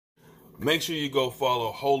Make sure you go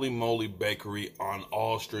follow Holy Moly Bakery on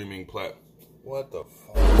all streaming platforms. What the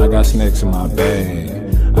fuck? I got SNAXX in my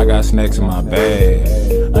bag. I got SNAXX in my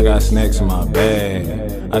bag. I got SNAXX in my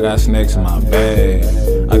bag. I got SNAXX in my bag.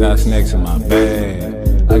 I got SNAXX in my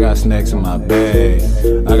bag. I got SNAXX in my bag.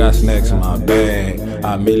 I got SNAXX in my bag.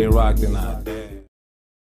 I merely rocked and I dead.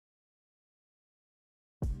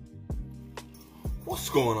 What's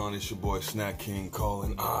going on? It's your boy Snack King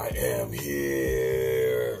calling. I am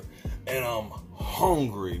here and I'm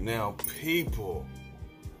hungry now, people.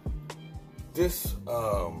 This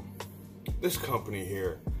company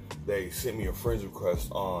here, they sent me a friends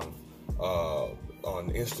request on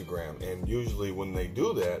Instagram, and usually when they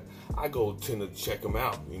do that, I tend to check them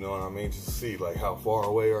out. You know what I mean? Just to see like how far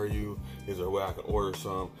away are you? Is there a way I can order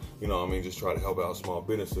some? You know what I mean? Just try to help out small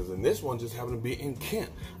businesses. And this one just happened to be in Kent.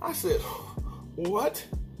 I said, what?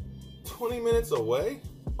 20 minutes away?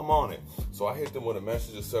 I'm on it. So I hit them with a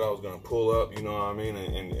message that said I was gonna pull up. You know what I mean?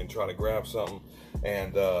 And try to grab something.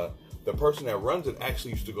 And the person that runs it actually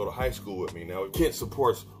used to go to high school with me. Now, Kent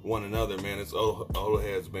supports one another, man. It's old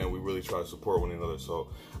heads, man. We really try to support one another. So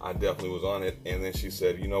I definitely was on it. And then she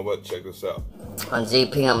said, you know what? Check this out. On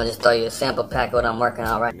GP, I'm going to just throw you a sample pack of what I'm working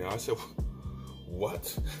on right now. I said,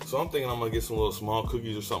 what? So I'm thinking I'm going to get some little small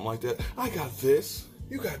cookies or something like that. I got this.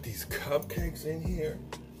 You got these cupcakes in here.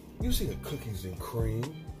 You see the cookies and cream.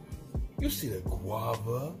 You see the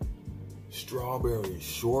guava. Strawberry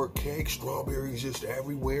shortcake, strawberries just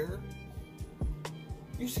everywhere.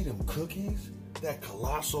 You see them cookies, that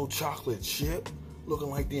colossal chocolate chip, looking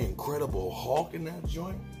like the Incredible Hulk in that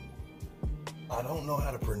joint. I don't know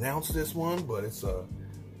how to pronounce this one, but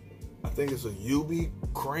I think it's a Ubi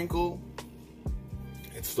Crinkle.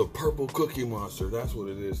 It's the purple cookie monster, that's what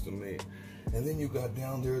it is to me. And then you got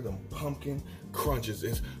down there them pumpkin crunches.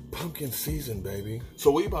 It's pumpkin season, baby.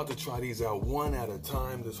 So we about to try these out one at a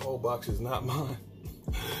time. This whole box is not mine.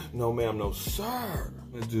 No, ma'am, no, sir.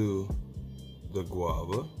 I'm gonna do the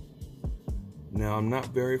guava. Now, I'm not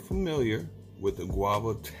very familiar with the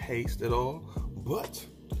guava taste at all, but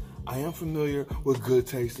I am familiar with good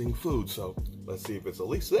tasting food. So let's see if it's at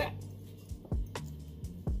least that.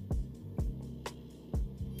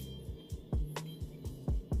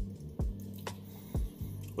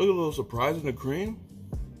 Look at a little surprise in the cream.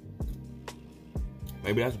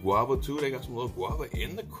 Maybe that's guava too. They got some little guava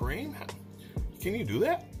in the cream. Can you do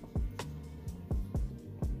that?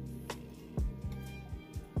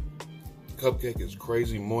 Cupcake is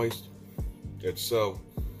crazy moist. That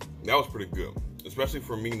was pretty good. Especially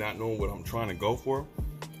for me not knowing what I'm trying to go for.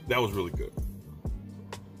 That was really good.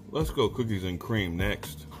 Let's go cookies and cream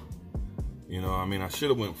next. You know, I mean, I should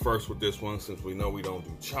have went first with this one since we know we don't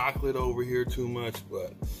do chocolate over here too much,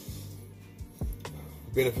 but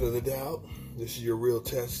benefit of the doubt, this is your real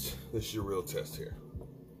test. This is your real test here.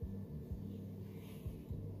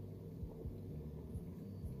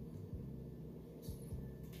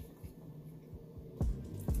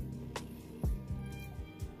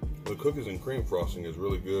 The cookies and cream frosting is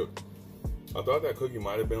really good. I thought that cookie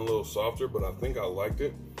might have been a little softer, but I think I liked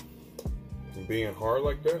it being hard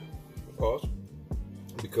like that. Pause.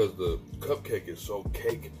 Because the cupcake is so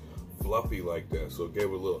cake fluffy like that, so it gave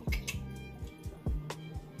it a little.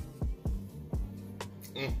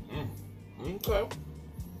 Okay,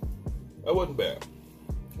 that wasn't bad.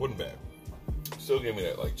 Wasn't bad. Still gave me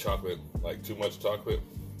that like chocolate, like too much chocolate,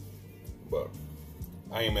 but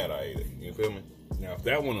I ain't mad I ate it. You feel me? Now, if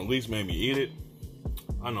that one at least made me eat it,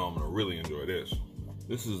 I know I'm gonna really enjoy this.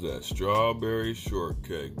 This is that strawberry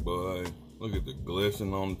shortcake, boy. Look at the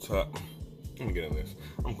glisten on the top. Let me get in this.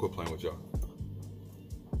 I'm gonna quit playing with y'all.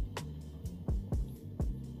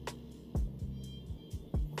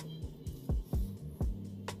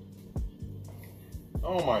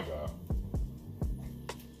 Oh my God.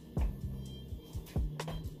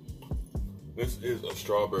 This is a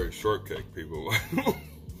strawberry shortcake, people.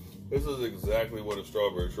 This is exactly what a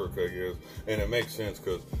strawberry shortcake is. And it makes sense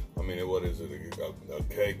because, I mean, what is it? A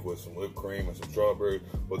cake with some whipped cream and some strawberries.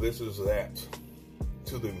 Well, this is that.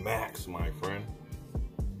 To the max, my friend.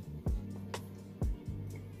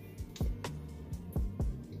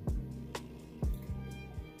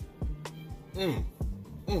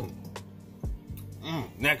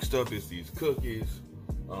 Next up is these cookies.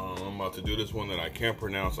 I'm about to do this one that I can't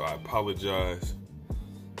pronounce, so I apologize.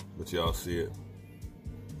 But y'all see it.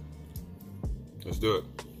 Let's do it.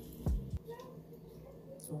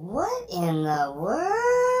 What in the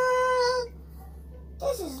world?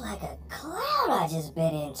 This is like a cloud I just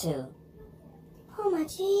bit into. Oh my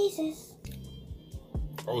Jesus.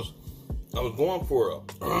 I was going for a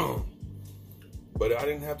but I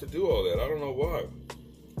didn't have to do all that. I don't know why.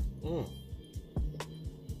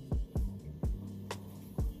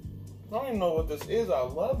 don't even know what this is. I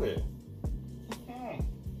love it.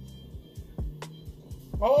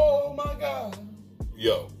 Oh my God.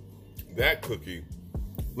 Yo, that cookie,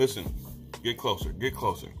 listen, get closer, get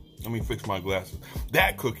closer. Let me fix my glasses.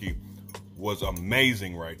 That cookie was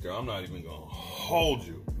amazing right there. I'm not even gonna hold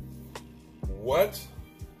you. What?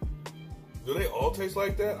 Do they all taste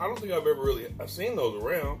like that? I don't think I've ever I've seen those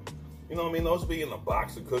around. You know what I mean? Those be in a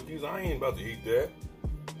box of cookies. I ain't about to eat that.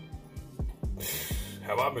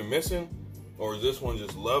 Have I been missing? Or is this one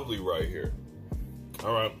just lovely right here?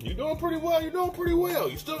 All right, you're doing pretty well. You're doing pretty well.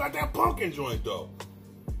 You still got that pumpkin joint though.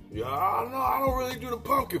 Yeah, I don't know. I don't really do the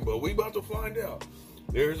pumpkin, but we about to find out.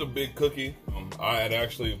 There's a big cookie. I had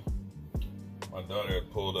actually, my daughter had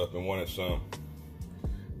pulled up and wanted some,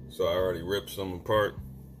 so I already ripped some apart.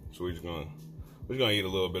 So we're just gonna eat a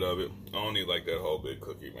little bit of it. I don't need like that whole big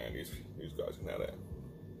cookie, man. These guys can have that.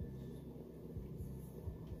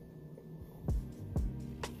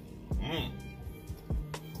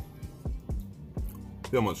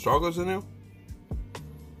 See how much chocolate's in there?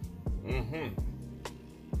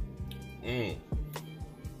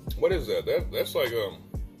 What is that? That's like cause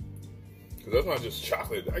that's not just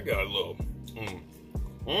chocolate. I got a little.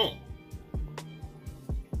 No,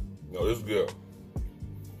 this is good.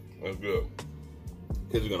 That's good.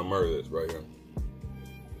 Kids are gonna murder this right here.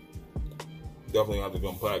 Definitely have to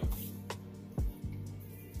come back.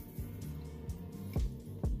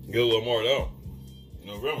 Get a little more though.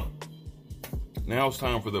 No grandma. Now it's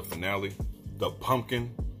time for the finale, the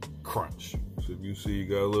pumpkin crunch. So if you see, you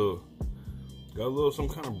got a little some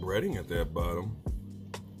kind of breading at that bottom.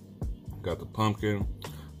 Got the pumpkin,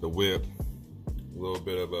 the whip, a little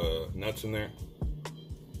bit of nuts in there.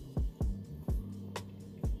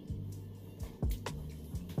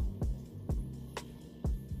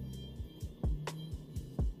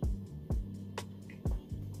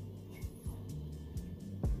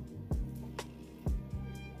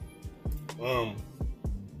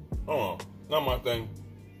 Oh, not my thing.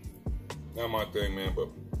 Not my thing, man, but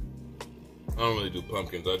I don't really do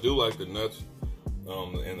pumpkins. I do like the nuts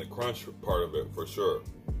and the crunch part of it for sure.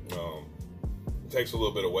 It takes a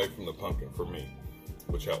little bit away from the pumpkin for me,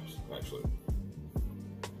 which helps, actually.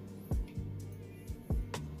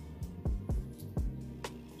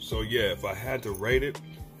 So yeah, if I had to rate it,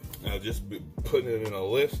 I'd just be putting it in a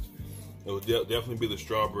list. It would definitely be the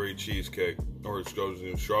strawberry cheesecake, or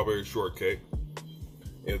strawberry shortcake.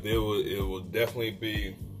 It would definitely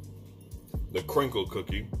be the crinkle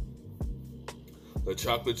cookie, the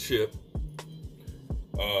chocolate chip,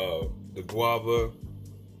 the guava,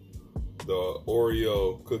 the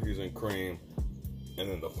Oreo cookies and cream,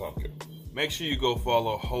 and then the pumpkin. Make sure you go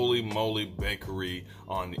follow Holy Moli Bakery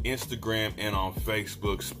on Instagram and on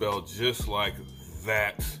Facebook, spelled just like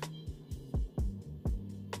that.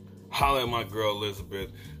 Holla at my girl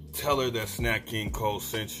Elizabeth. Tell her that Snack King Cole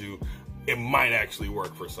sent you. It might actually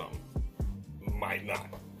work for something. Might not.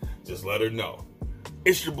 Just let her know.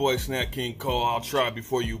 It's your boy Snack King Cole. I'll try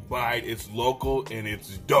before you buy it. It's local and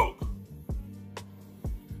it's dope.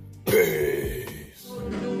 Peace.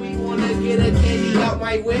 Do we wanna get a candy out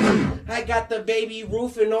my way? I got the baby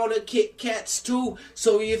roof and all the Kit Kats too.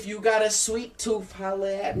 So if you got a sweet tooth,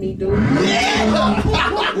 holla at me, dude.